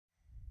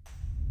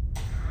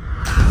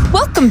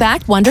Welcome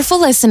back,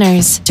 wonderful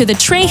listeners, to the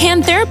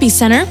Trahan Therapy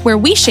Center, where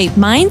we shape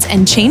minds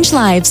and change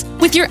lives,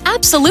 with your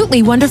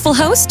absolutely wonderful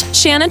host,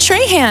 Shanna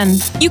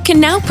Trahan. You can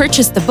now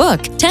purchase the book,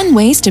 10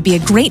 Ways to Be a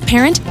Great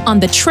Parent, on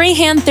the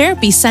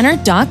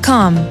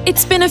TrahanTherapyCenter.com.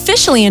 It's been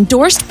officially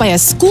endorsed by a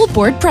school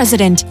board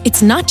president.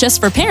 It's not just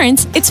for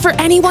parents, it's for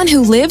anyone who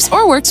lives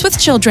or works with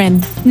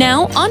children.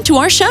 Now, on to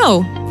our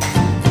show.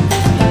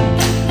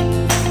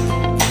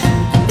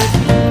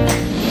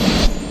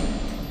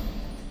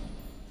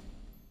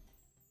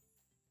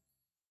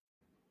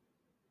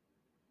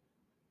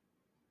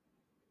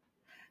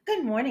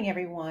 Good morning,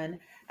 everyone.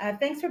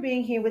 Thanks for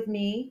being here with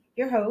me,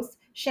 your host,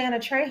 Shanna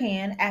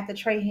Trahan, at the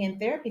Trahan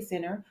Therapy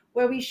Center,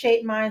 where we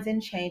shape minds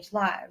and change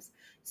lives.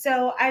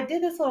 So I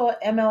did this little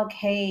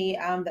MLK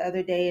the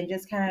other day and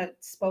just kind of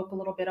spoke a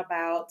little bit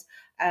about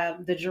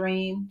the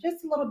dream,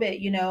 just a little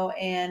bit,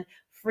 and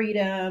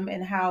freedom,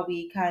 and how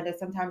we kind of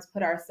sometimes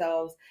put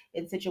ourselves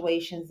in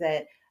situations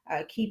that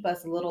keep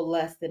us a little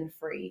less than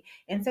free.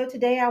 And so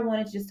today I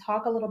wanted to just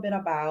talk a little bit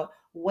about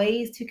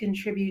ways to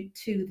contribute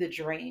to the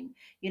dream,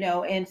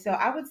 and so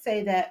I would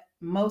say that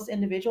most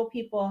individual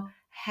people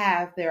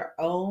have their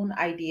own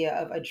idea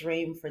of a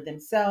dream for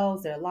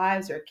themselves, their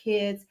lives, their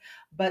kids,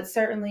 but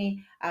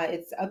certainly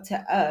it's up to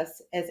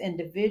us as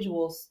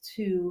individuals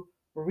to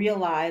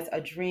realize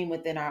a dream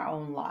within our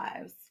own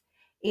lives.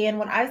 And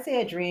when I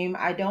say a dream,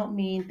 I don't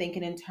mean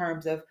thinking in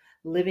terms of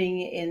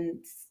living in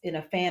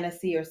a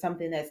fantasy or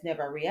something that's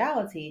never a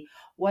reality.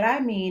 What I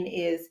mean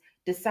is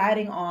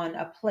deciding on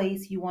a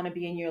place you want to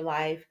be in your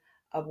life,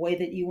 a way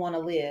that you want to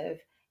live,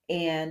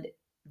 and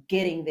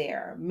getting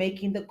there,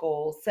 making the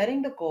goals,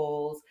 setting the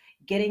goals,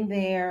 getting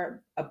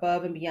there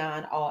above and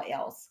beyond all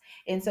else.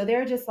 And so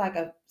there are just like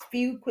a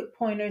few quick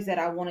pointers that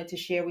I wanted to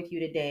share with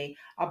you today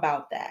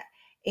about that.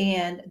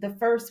 And the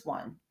first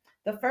one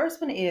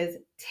is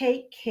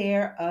take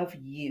care of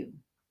you.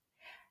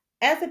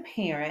 As a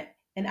parent,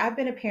 and I've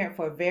been a parent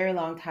for a very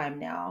long time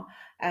now.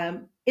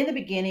 In the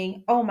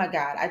beginning, oh my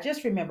God, I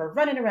just remember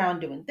running around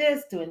doing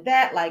this, doing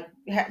that, like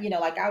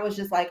I was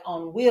just like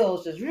on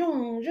wheels, just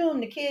zoom, zoom.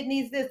 The kid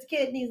needs this, the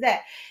kid needs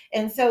that,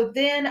 and so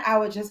then I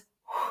would just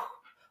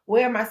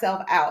wear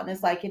myself out, and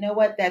it's like, you know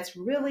what? That's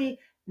really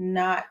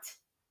not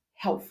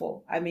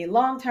helpful. I mean,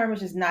 long term is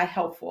just not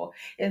helpful.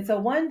 And so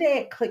one day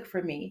it clicked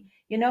for me.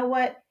 You know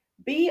what?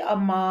 Be a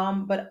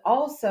mom, but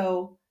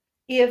also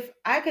if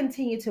I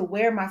continue to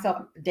wear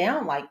myself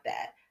down like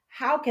that,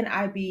 how can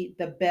I be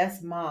the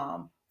best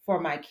mom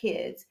for my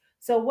kids?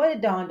 So, what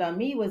it dawned on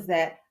me was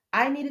that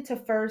I needed to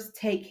first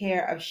take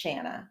care of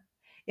Shanna.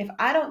 If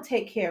I don't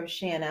take care of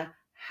Shanna,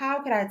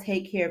 how could I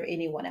take care of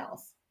anyone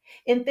else?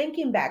 In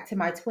thinking back to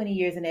my 20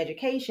 years in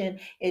education,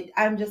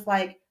 I'm just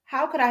like,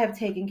 how could I have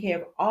taken care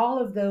of all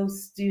of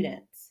those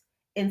students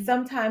and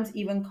sometimes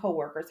even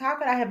coworkers? How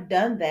could I have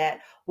done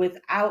that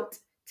without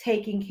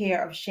taking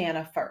care of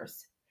Shanna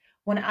first?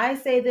 When I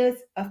say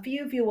this, a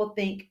few of you will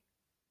think,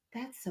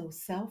 that's so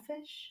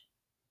selfish.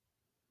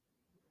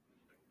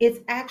 It's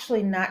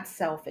actually not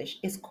selfish,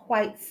 it's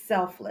quite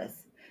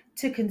selfless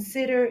to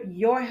consider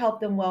your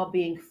health and well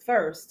being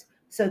first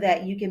so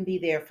that you can be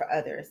there for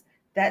others.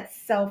 That's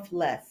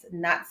selfless,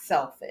 not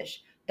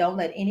selfish. Don't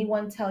let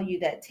anyone tell you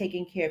that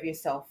taking care of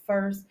yourself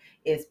first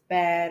is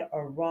bad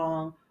or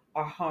wrong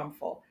or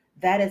harmful.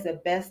 That is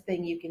the best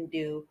thing you can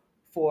do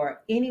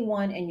for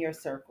anyone in your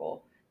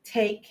circle.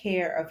 Take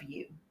care of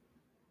you.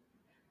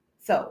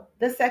 So,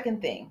 the second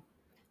thing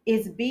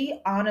is be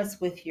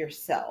honest with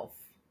yourself.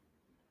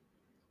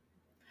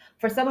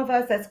 For some of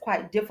us, that's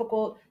quite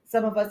difficult.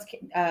 Some of us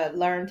can,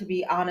 learn to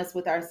be honest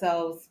with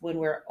ourselves when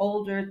we're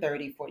older,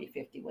 30, 40,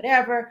 50,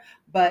 whatever.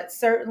 But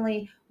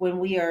certainly when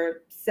we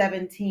are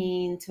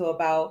 17 to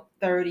about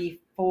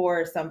 34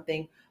 or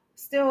something,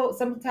 still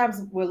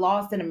sometimes we're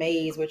lost in a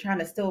maze. We're trying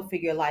to still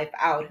figure life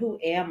out. Who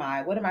am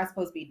I? What am I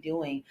supposed to be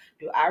doing?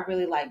 Do I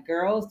really like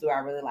girls? Do I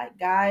really like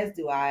guys?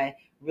 Do I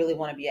really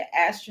want to be an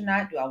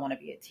astronaut? Do I want to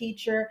be a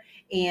teacher?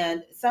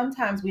 And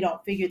sometimes we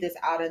don't figure this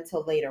out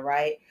until later,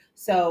 right?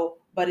 So,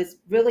 but it's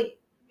really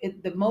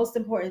the most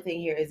important thing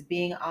here is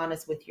being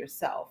honest with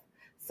yourself.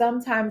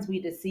 Sometimes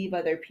we deceive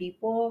other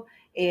people,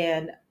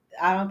 and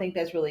I don't think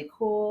that's really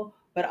cool.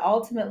 But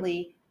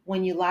ultimately,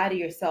 when you lie to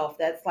yourself,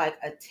 that's like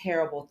a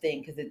terrible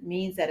thing because it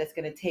means that it's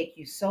going to take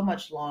you so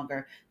much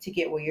longer to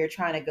get where you're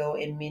trying to go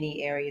in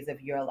many areas of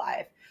your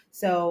life.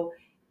 So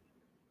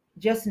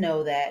just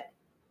know that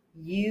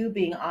you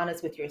being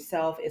honest with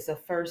yourself is the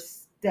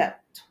first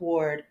step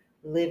toward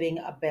living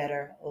a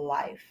better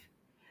life.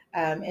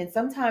 And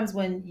sometimes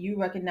when you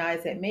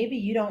recognize that maybe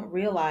you don't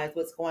realize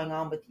what's going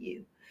on with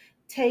you,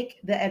 take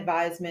the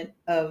advisement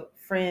of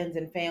friends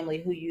and family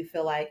who you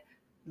feel like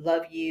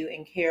love you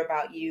and care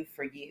about you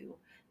for you,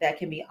 that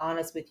can be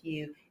honest with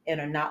you and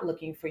are not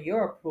looking for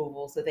your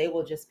approval. So they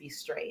will just be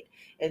straight.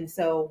 And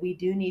so we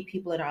do need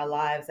people in our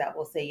lives that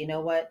will say, you know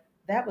what,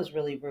 that was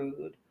really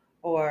rude.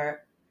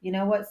 Or, you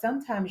know what,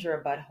 sometimes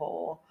you're a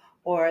butthole.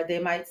 Or they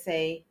might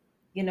say,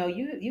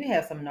 you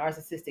have some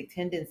narcissistic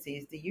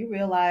tendencies. Do you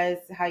realize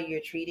how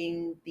you're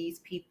treating these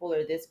people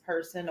or this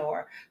person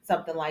or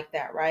something like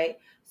that, right?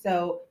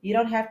 So you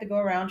don't have to go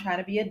around trying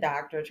to be a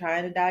doctor,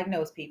 trying to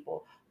diagnose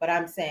people, but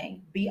I'm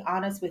saying be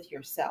honest with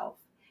yourself.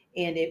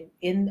 And if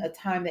in a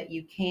time that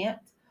you can't,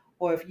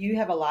 or if you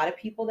have a lot of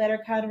people that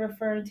are kind of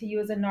referring to you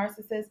as a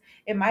narcissist,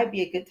 it might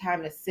be a good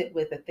time to sit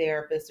with a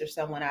therapist or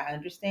someone. I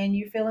understand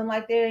you feeling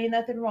like there ain't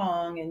nothing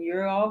wrong and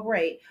you're all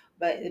great,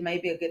 but it may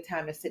be a good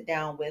time to sit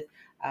down with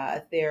a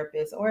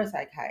therapist or a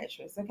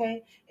psychiatrist.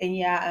 Okay. And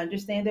yeah, I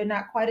understand they're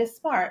not quite as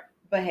smart,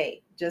 but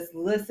hey, just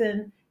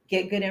listen,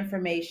 get good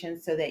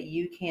information so that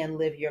you can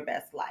live your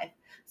best life.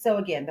 So,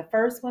 again, the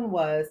first one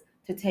was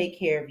to take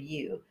care of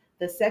you.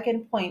 The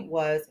second point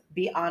was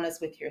be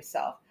honest with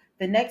yourself.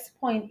 The next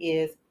point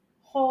is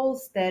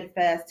hold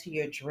steadfast to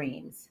your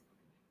dreams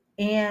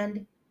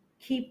and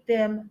keep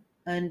them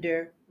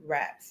under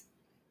wraps.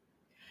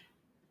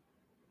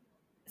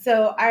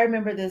 So I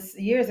remember this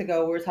years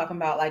ago. We were talking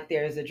about like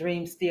there's a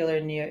dream stealer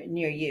near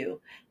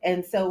you,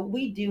 and so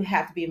we do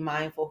have to be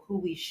mindful who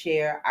we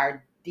share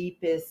our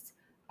deepest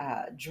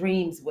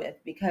dreams with,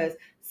 because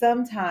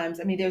sometimes,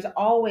 I mean, there's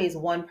always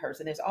one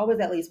person. There's always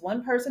at least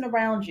one person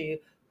around you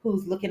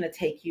who's looking to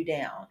take you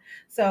down.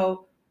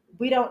 So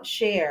we don't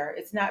share.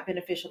 It's not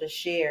beneficial to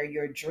share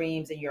your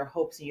dreams and your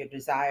hopes and your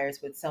desires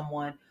with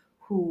someone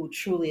who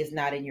truly is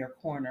not in your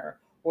corner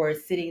or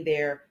is sitting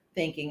there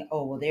thinking,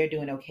 oh, well, they're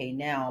doing okay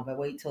now, but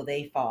wait till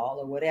they fall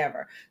or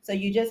whatever. So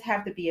you just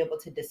have to be able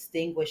to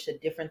distinguish the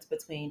difference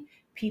between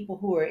people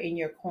who are in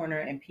your corner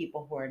and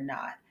people who are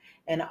not.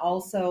 And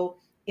also,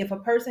 if a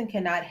person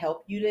cannot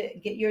help you to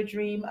get your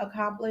dream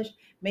accomplished,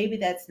 maybe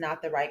that's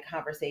not the right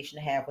conversation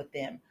to have with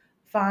them.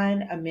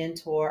 Find a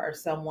mentor or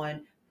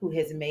someone who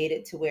has made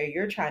it to where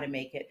you're trying to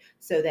make it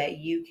so that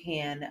you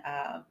can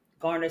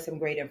garner some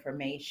great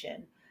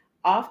information.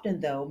 Often,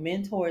 though,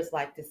 mentors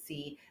like to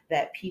see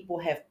that people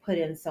have put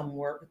in some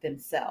work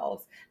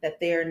themselves,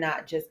 that they're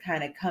not just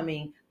kind of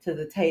coming to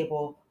the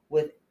table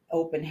with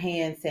open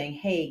hands saying,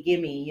 hey, give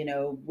me,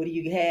 what do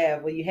you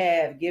have? What do you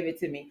have? Give it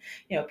to me.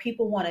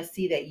 People want to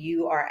see that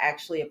you are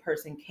actually a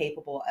person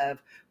capable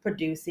of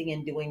producing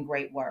and doing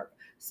great work.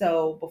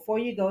 So before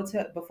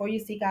you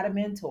seek out a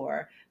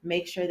mentor,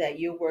 make sure that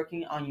you're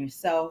working on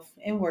yourself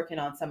and working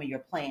on some of your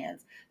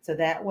plans. So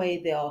that way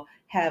they'll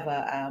have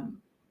a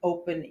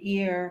open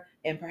ear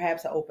and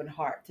perhaps an open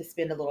heart to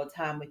spend a little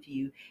time with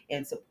you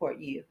and support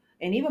you.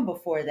 And even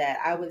before that,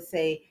 I would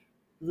say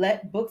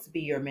let books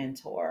be your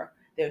mentor.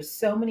 There's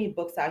so many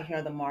books out here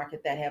on the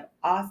market that have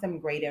awesome,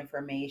 great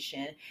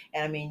information.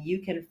 And I mean,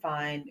 you can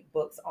find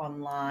books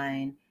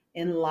online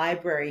in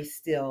libraries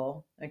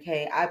still.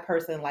 Okay. I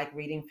personally like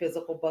reading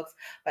physical books,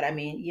 but I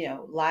mean,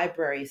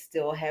 libraries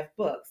still have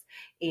books.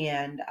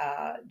 And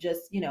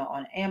just,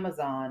 on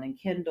Amazon and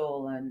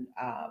Kindle and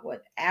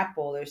what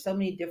Apple, there's so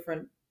many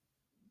different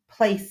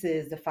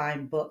places to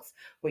find books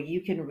where you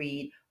can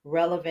read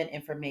relevant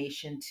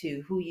information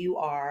to who you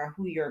are,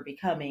 who you're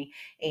becoming,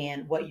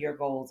 and what your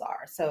goals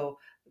are. So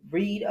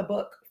read a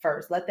book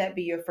first. Let that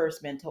be your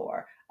first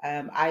mentor.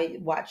 I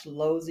watch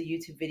loads of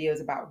YouTube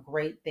videos about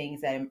great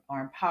things that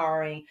are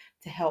empowering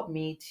to help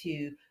me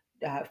to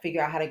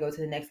figure out how to go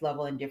to the next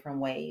level in different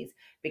ways.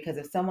 Because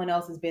if someone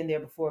else has been there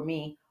before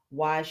me,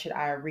 why should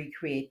I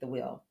recreate the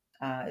wheel?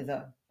 Is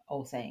a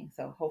old saying.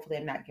 So hopefully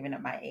I'm not giving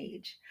up my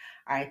age.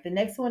 All right, the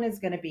next one is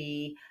going to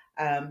be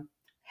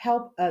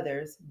help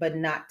others, but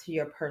not to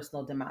your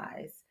personal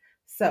demise.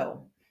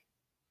 So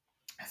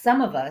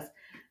some of us,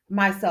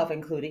 myself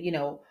included,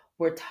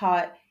 we're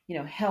taught,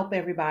 help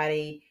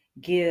everybody,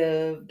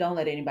 give, don't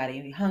let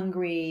anybody be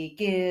hungry,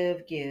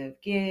 give.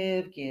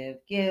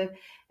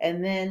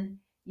 And then,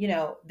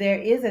 there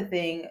is a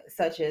thing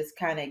such as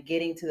kind of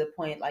getting to the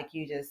point like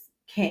you just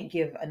can't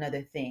give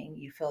another thing.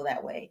 You feel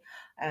that way.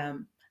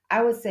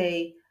 I would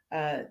say,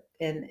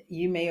 and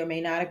you may or may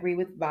not agree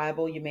with the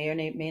Bible, you may or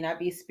may not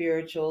be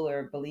spiritual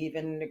or believe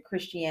in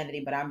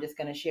Christianity, but I'm just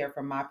going to share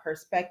from my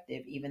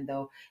perspective, even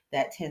though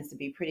that tends to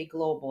be pretty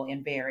global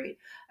and varied.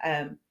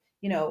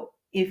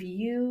 If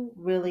you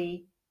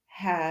really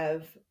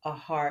have a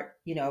heart,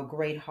 a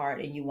great heart,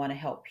 and you want to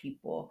help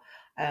people,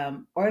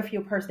 or if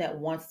you're a person that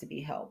wants to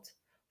be helped,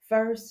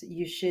 first,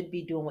 you should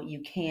be doing what you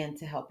can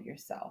to help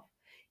yourself.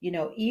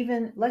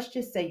 Even let's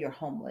just say you're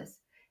homeless,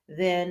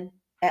 then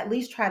at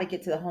least try to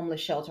get to the homeless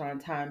shelter on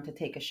time to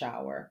take a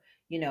shower.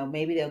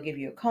 Maybe they'll give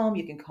you a comb,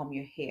 you can comb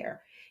your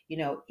hair.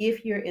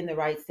 If you're in the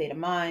right state of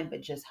mind,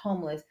 but just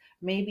homeless,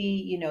 maybe,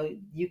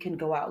 you can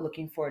go out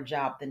looking for a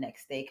job the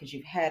next day because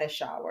you've had a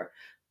shower.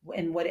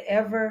 In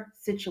whatever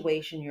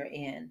situation you're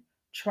in,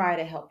 try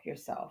to help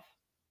yourself.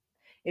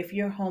 If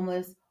you're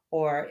homeless,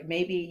 or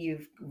maybe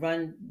you've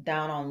run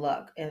down on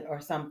luck or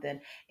something,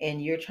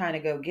 and you're trying to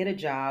go get a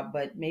job,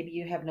 but maybe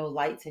you have no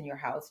lights in your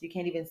house, you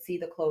can't even see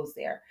the clothes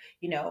there,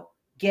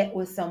 get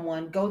with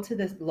someone, go to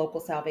the local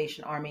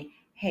Salvation Army.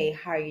 Hey,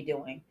 how are you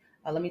doing?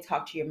 Let me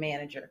talk to your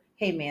manager.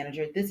 Hey,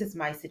 manager, this is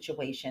my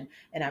situation,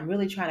 and I'm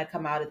really trying to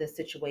come out of this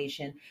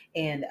situation.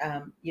 And,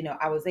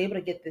 I was able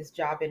to get this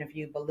job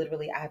interview, but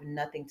literally I have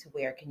nothing to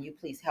wear. Can you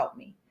please help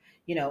me?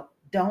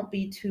 Don't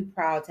be too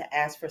proud to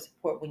ask for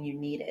support when you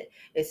need it,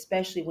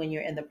 especially when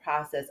you're in the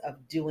process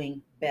of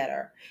doing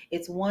better.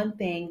 It's one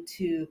thing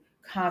to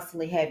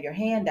constantly have your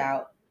hand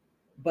out,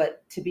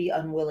 but to be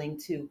unwilling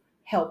to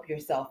help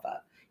yourself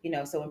up.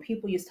 So when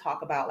people used to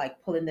talk about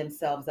like pulling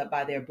themselves up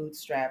by their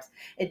bootstraps,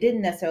 it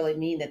didn't necessarily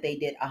mean that they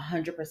did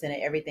 100%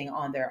 of everything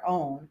on their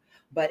own,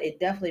 but it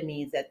definitely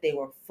means that they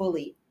were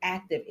fully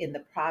active in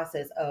the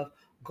process of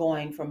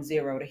going from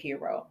zero to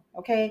hero.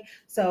 Okay,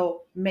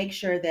 so make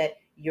sure that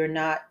you're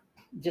not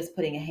just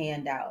putting a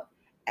hand out.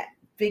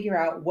 Figure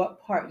out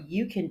what part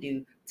you can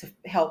do to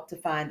help to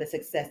find the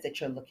success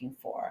that you're looking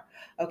for.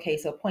 Okay,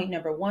 so point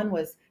number one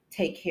was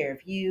take care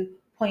of you.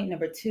 Point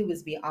number two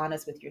was be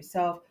honest with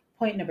yourself.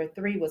 Point number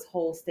three was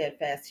hold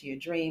steadfast to your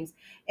dreams.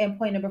 And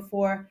point number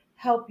four,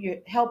 help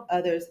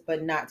others,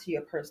 but not to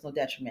your personal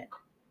detriment.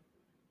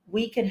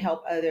 We can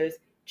help others.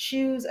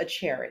 Choose a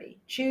charity,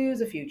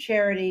 choose a few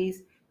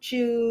charities,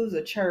 choose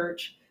a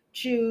church,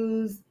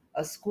 choose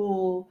a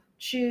school,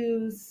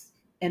 choose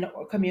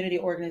a community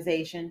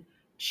organization,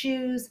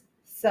 choose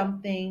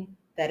something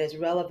that is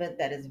relevant,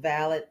 that is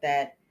valid,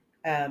 that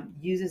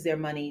uses their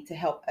money to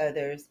help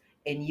others,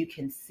 and you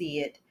can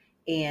see it,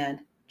 and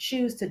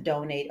choose to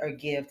donate or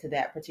give to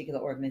that particular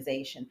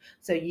organization.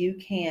 So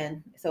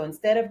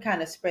instead of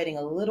kind of spreading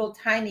a little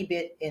tiny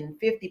bit in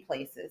 50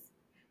 places,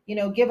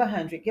 give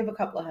 100, give a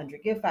couple of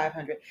hundred, give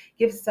 500,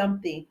 give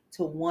something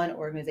to one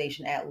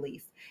organization at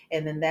least.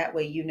 And then that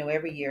way,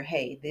 every year,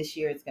 hey, this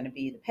year it's going to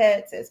be the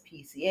pets as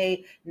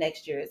PCA.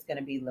 Next year it's going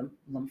to be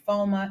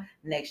lymphoma.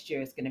 Next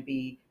year it's going to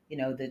be,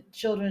 the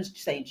children's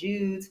St.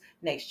 Jude's.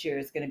 Next year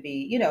it's going to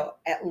be,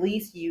 at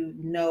least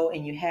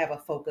and you have a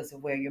focus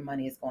of where your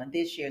money is going.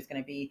 This year it's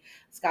going to be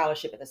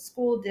scholarship at the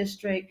school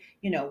district,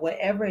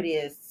 whatever it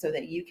is, so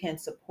that you can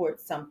support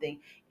something.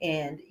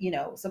 And,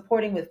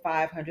 supporting with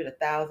 500,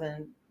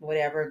 1,000,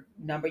 whatever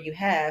number you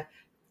have,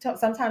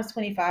 sometimes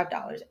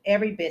 $25,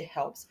 every bit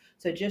helps.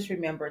 So just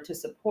remember to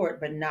support,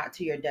 but not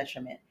to your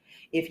detriment.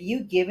 If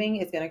you giving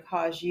is going to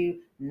cause you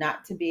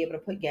not to be able to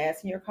put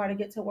gas in your car to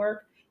get to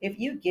work, if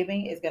you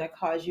giving is going to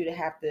cause you to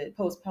have to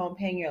postpone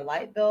paying your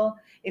light bill,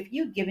 if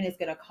you giving is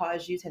going to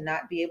cause you to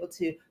not be able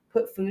to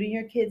put food in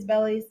your kids'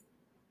 bellies,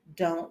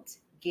 don't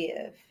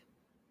give.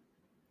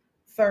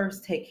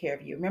 First, take care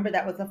of you. Remember,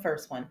 that was the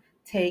first one.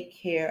 Take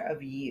care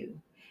of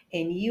you.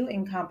 And you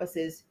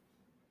encompasses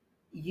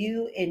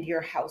you and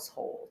your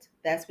household.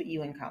 That's what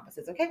you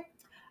encompasses, okay?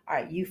 All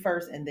right, you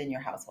first and then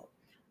your household.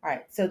 All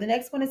right, so the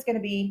next one is going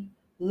to be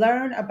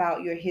learn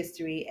about your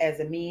history as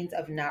a means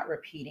of not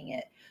repeating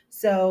it.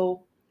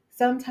 So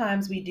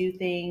sometimes we do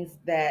things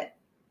that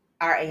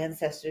our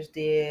ancestors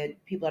did,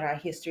 people in our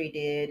history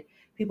did,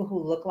 people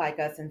who look like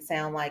us and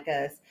sound like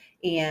us,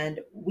 and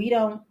we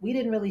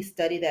didn't really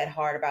study that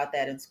hard about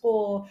that in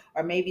school,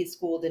 or maybe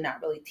school did not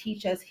really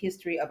teach us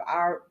history of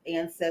our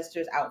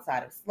ancestors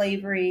outside of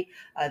slavery.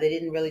 They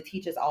didn't really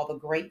teach us all the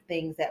great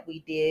things that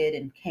we did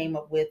and came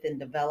up with and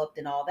developed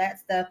and all that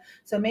stuff.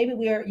 So maybe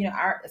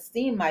our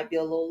esteem might be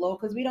a little low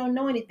because we don't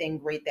know anything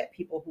great that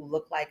people who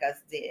look like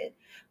us did.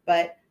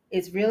 But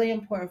it's really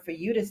important for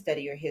you to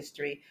study your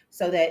history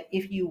so that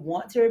if you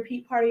want to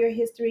repeat part of your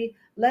history,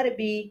 let it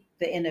be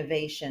the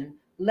innovation.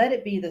 Let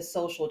it be the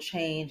social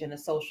change and the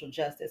social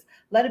justice.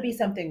 Let it be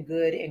something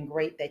good and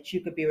great that you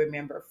could be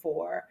remembered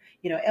for.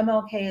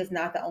 MLK is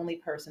not the only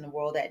person in the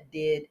world that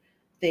did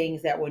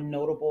things that were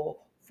notable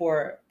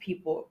for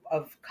people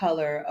of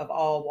color of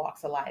all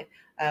walks of life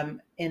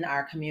in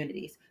our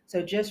communities.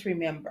 So just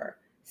remember,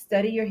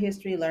 study your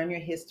history, learn your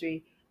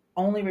history,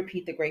 only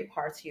repeat the great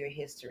parts of your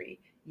history.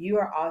 You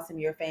are awesome,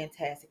 you're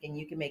fantastic, and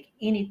you can make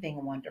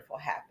anything wonderful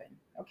happen.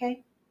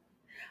 Okay?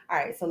 All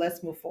right, so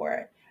let's move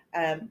forward.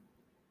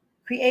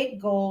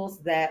 Create goals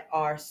that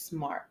are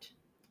smart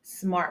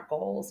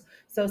goals.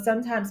 So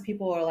sometimes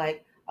people are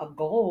like, a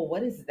goal,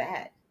 what is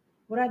that?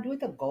 What do I do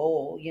with a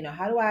goal?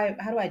 How do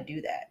I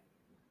do that?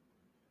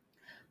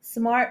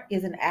 SMART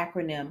is an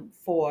acronym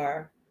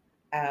for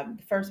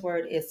the first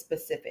word is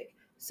specific.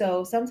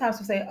 So sometimes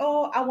we say,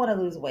 oh, I want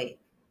to lose weight.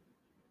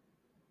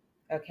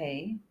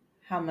 Okay,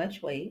 how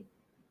much weight?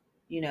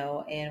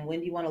 And when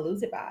do you want to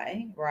lose it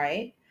by,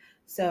 right?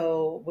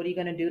 So what are you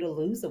going to do to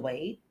lose the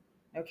weight?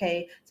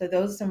 Okay, so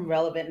those are some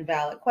relevant and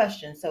valid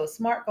questions. So a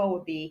SMART goal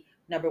would be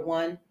number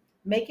one,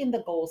 making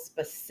the goal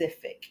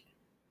specific.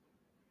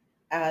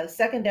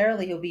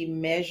 Secondarily, it'll be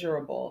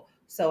measurable.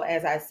 So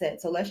as I said,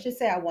 so let's just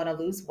say I want to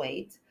lose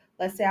weight.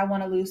 Let's say I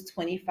want to lose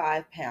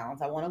 25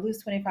 pounds. I want to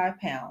lose 25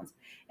 pounds.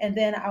 And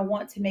then I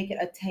want to make it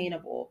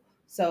attainable.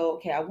 So,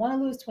 okay, I want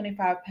to lose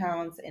 25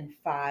 pounds in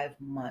 5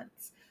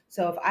 months.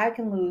 So if I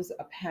can lose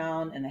 1.5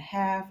 pounds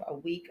a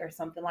week or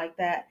something like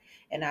that,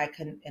 and I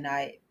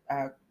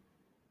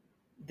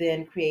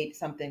then create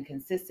something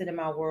consistent in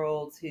my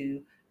world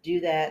to do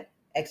that,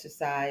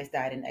 exercise,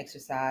 diet and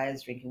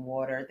exercise, drinking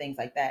water, things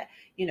like that,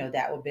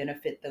 that will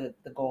benefit the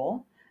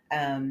goal,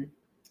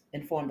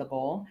 inform the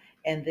goal.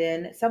 And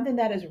then something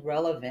that is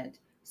relevant.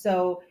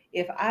 So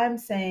if I'm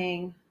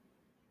saying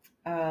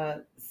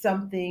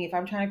something, if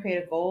I'm trying to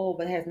create a goal,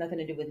 but it has nothing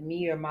to do with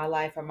me or my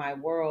life or my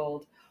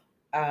world,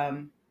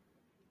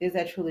 is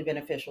that truly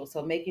beneficial?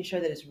 So making sure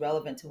that it's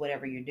relevant to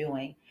whatever you're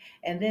doing,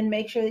 and then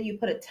make sure that you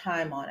put a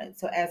time on it.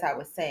 So as I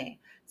was saying,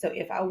 so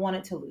if I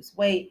wanted to lose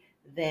weight,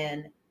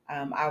 then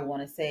I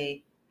want to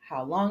say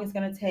how long it's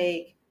going to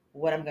take,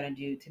 what I'm going to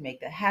do to make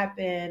that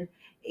happen,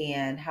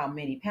 and how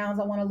many pounds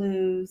I want to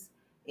lose,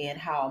 and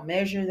how I'll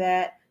measure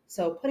that.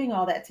 So putting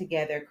all that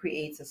together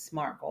creates a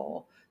SMART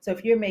goal. So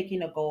if you're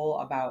making a goal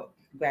about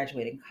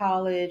graduating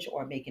college,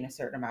 or making a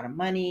certain amount of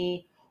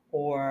money,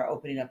 or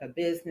opening up a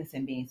business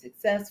and being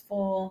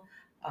successful,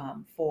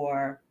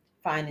 for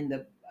finding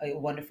a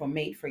wonderful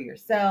mate for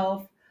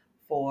yourself,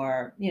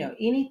 for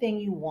anything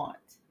you want,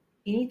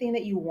 anything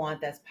that you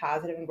want that's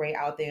positive and great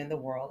out there in the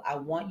world, I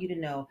want you to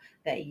know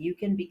that you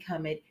can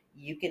become it,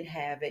 you can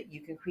have it,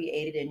 you can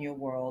create it in your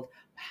world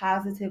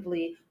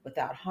positively,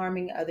 without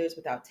harming others,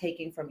 without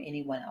taking from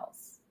anyone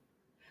else.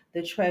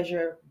 The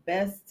treasure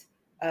best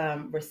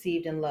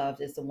received and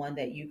loved is the one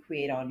that you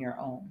create on your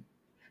own,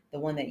 the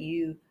one that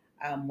you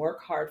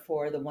work hard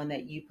for, the one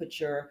that you put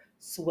your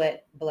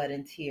sweat, blood,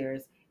 and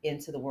tears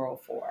into the world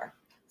for.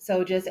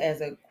 So just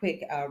as a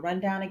quick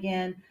rundown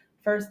again,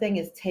 first thing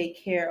is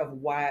take care of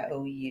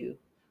YOU.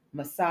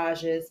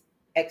 Massages,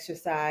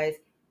 exercise,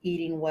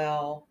 eating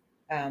well,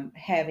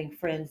 having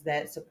friends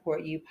that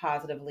support you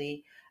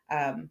positively.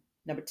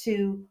 Number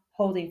 2,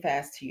 holding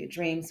fast to your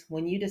dreams.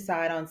 When you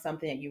decide on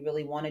something that you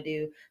really want to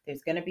do,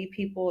 there's going to be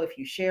people, if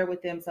you share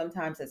with them,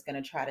 sometimes that's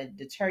going to try to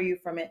deter you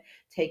from it,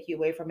 take you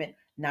away from it,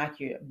 knock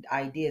your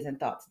ideas and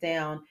thoughts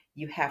down.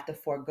 You have to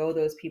forego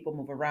those people,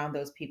 move around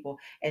those people,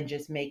 and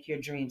just make your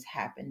dreams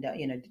happen.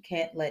 You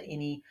can't let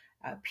any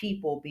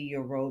people be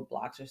your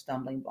roadblocks or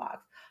stumbling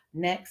blocks.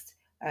 Next,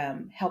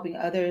 helping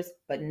others,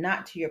 but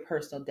not to your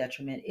personal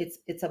detriment.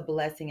 It's a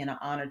blessing and an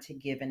honor to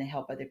give and to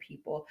help other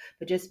people,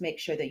 but just make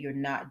sure that you're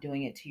not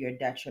doing it to your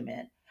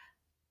detriment.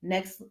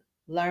 Next,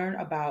 learn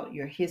about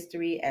your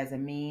history as a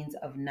means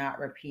of not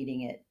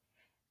repeating it.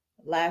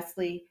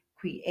 Lastly,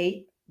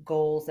 create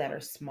goals that are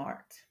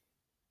SMART.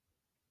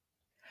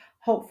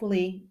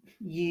 Hopefully,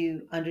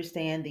 you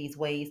understand these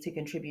ways to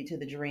contribute to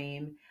the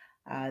dream.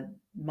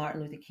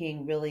 Martin Luther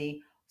King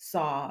really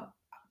saw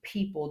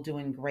people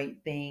doing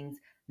great things,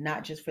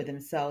 not just for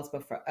themselves,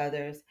 but for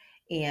others.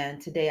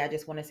 And today, I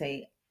just want to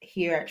say,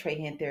 here at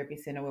Trahan Therapy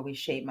Center, where we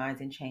shape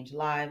minds and change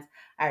lives,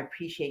 I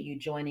appreciate you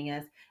joining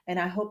us. And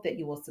I hope that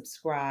you will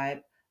subscribe,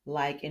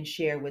 like, and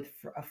share with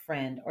a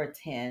friend or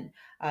 10.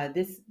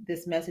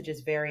 This message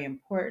is very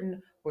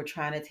important. We're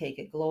trying to take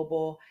it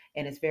global,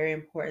 and it's very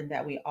important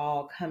that we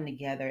all come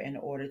together in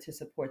order to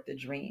support the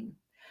dream.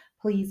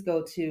 Please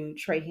go to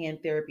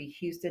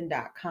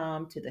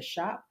TrahanTherapyHouston.com to the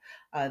shop.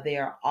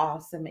 There are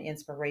awesome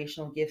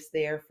inspirational gifts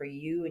there for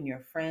you and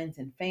your friends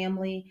and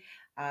family.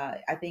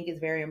 I think it's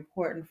very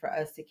important for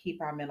us to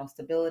keep our mental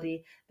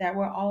stability, that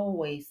we're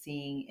always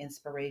seeing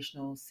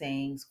inspirational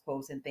sayings,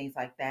 quotes, and things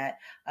like that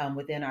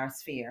within our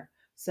sphere.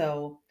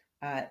 So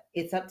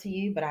it's up to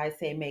you, but I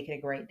say make it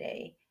a great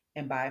day,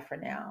 and bye for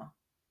now.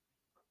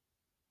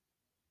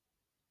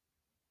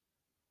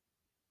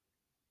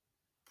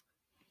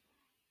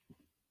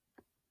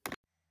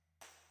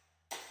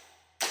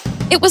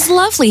 It was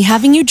lovely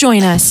having you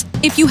join us.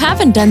 If you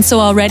haven't done so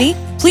already,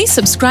 please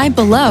subscribe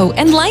below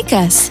and like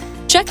us.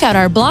 Check out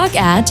our blog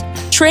at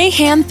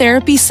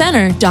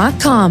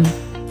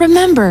TrahanTherapyCenter.com.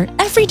 Remember,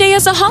 every day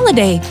is a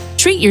holiday.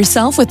 Treat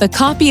yourself with a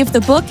copy of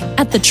the book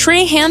at the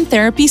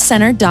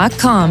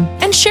TrahanTherapyCenter.com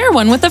and share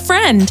one with a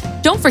friend.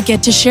 Don't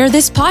forget to share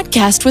this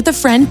podcast with a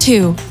friend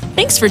too.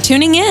 Thanks for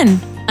tuning in.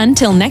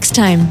 Until next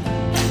time.